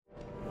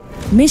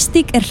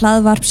Mystík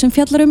hlaðvarp sem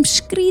fjallar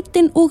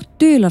skrýtin og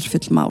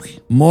dularfull mál.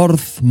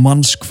 Morð,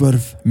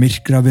 mannshvörf,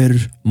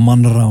 myrkraverur,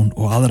 mannrán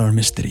og aðrar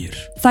mysteríur.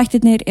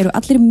 Þættirnir eru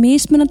allir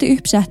mismunandi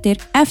uppsettir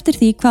eftir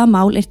því hvaða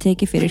mál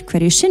tekið fyrir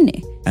hverju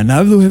sinni. En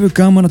ef þú hefur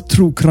gaman að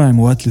true crime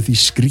og öllu því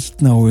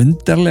skrýtna og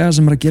undarlega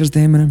sem að gerast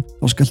í heiminum,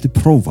 þá skaltu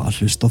prófa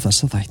að hlusta á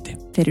þessa þætti.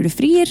 Þeir eru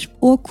fríir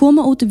og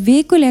koma út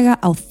vikulega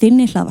á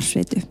þinni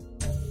hlaðvarpsveitu.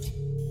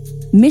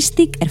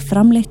 Mystík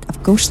framleitt af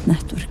Ghost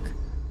Network.